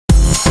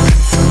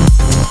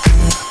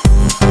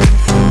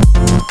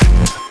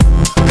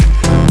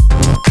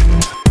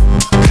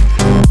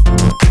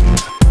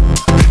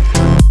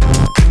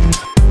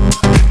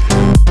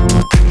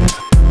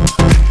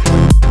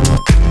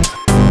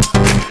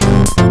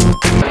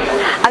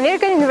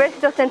American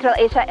University of Central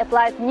Asia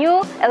applies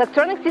new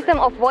electronic system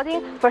of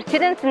voting for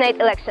student Senate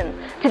election.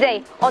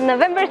 Today, on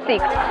November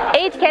 6th,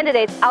 8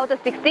 candidates out of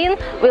 16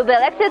 will be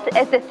elected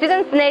as the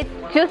Student Senate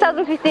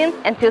 2015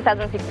 and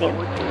 2016.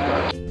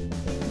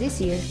 This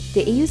year,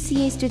 the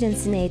AUCA Student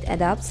Senate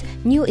adopts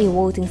new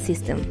e-voting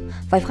system.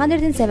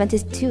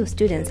 572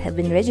 students have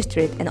been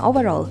registered and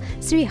overall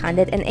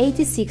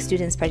 386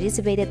 students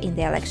participated in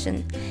the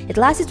election. It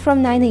lasted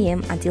from 9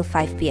 a.m. until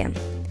 5 p.m.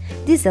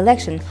 This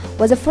election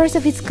was the first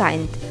of its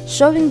kind,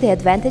 showing the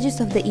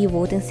advantages of the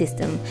e-voting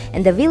system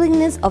and the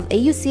willingness of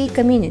AUCA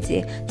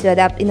community to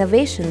adopt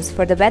innovations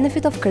for the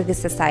benefit of Kyrgyz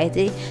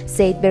society,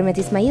 said Bermet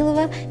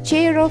Ismailova,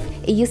 chair of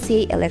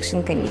AUCA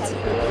Election Committee.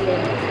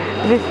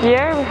 This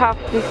year we have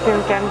 16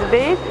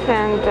 candidates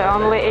and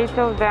only 8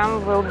 of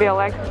them will be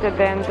elected at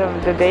the end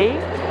of the day.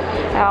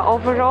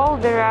 Overall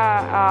there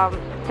are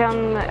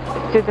 10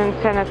 student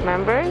senate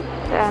members,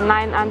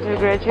 9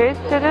 undergraduate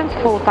students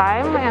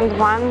full-time and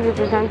 1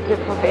 representative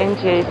of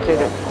NGA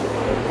students.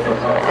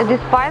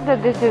 Despite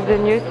that this is a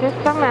new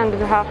system and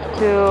we have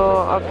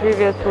to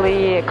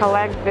previously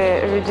collect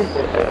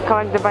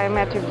the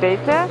biometric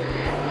data,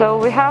 so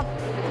we have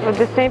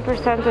the same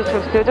percentage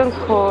of students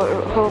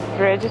who've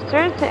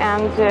registered,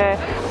 and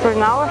for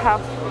now we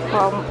have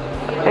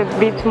a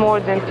bit more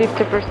than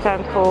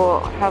 50% who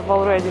have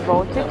already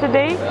voted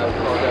today.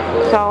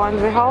 So, and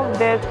we hope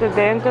that at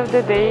the end of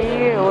the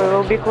day we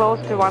will be close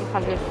to 100%.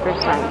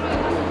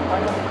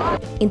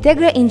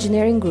 Integra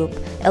Engineering Group,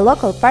 a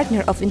local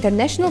partner of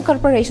international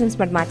corporation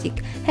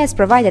Smartmatic, has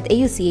provided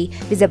AUCA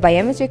with the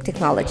biometric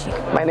technology.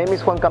 My name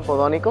is Juan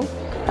Campodónico.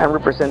 I'm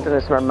representing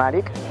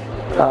Smartmatic.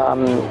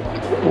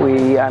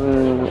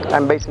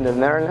 I'm based in the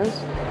Netherlands,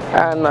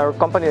 and our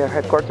company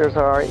headquarters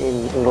are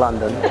in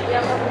London.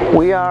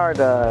 We are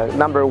the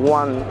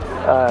 #1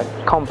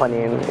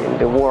 company in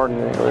the world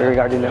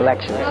regarding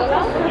elections.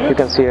 You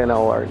can see in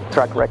our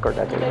track record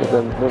that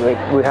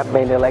we have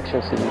made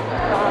elections in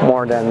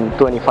more than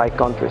 25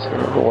 countries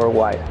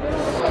worldwide.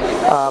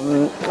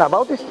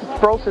 About this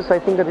process, I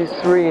think that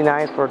it's really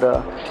nice for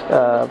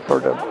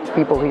the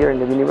people here in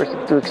the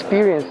university to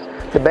experience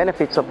the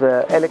benefits of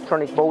the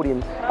electronic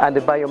voting and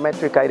the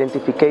biometric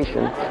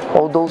identification,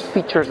 all those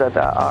features that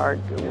are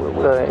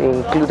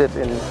included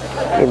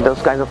in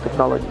those kinds of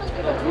technologies.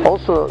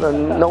 Also,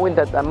 knowing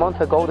that a month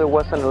ago there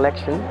was an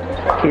election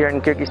here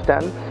in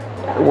Kyrgyzstan,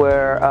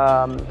 where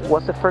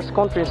was the first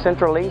country in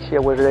Central Asia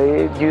where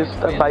they used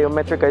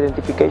biometric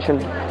identification,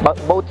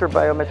 voter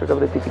biometric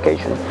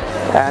identification,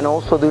 and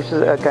also this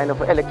is a kind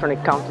of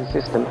electronic counting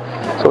system.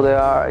 So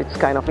it's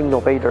kind of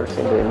innovators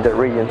in the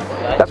region.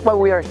 That's why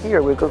we are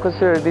here. We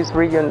consider this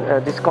region,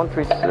 these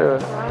countries,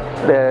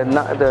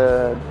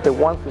 the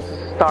ones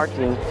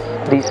starting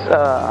this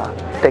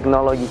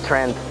technology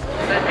trend.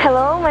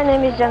 Hello, my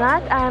name is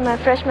Azat. I am a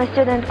freshman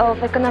student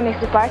of economics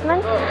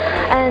department,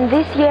 and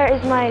this year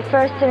is my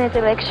first Senate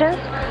elections.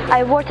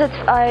 I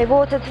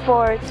voted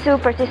for 2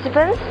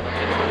 participants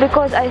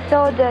because I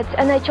thought that,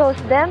 and I chose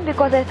them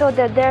because I thought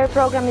that their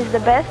program is the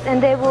best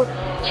and they will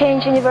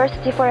change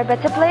university for a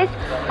better place.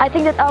 I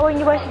think that our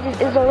university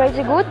is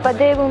already good, but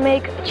they will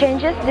make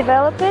changes,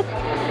 develop it.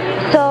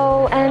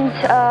 So, and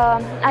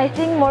I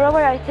think,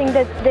 moreover, I think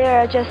that they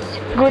are just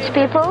good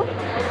people.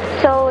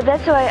 So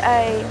that's why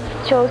I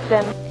chose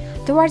them.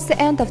 Towards the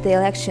end of the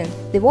election,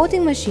 the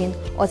voting machine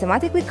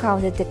automatically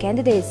counted the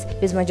candidates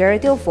with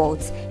majority of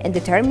votes and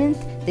determined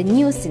the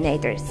new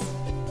senators.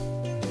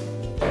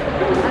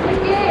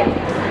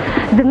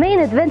 The main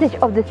advantage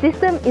of the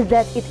system is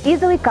that it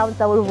easily counts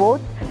our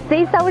votes,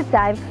 saves our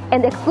time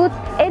and excludes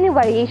any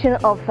variation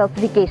of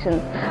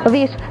falsifications.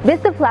 We wish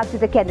best of luck to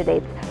the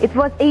candidates. It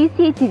was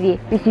AUCA TV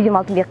with Sezim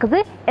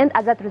Altynbek and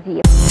Azat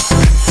Ruziev.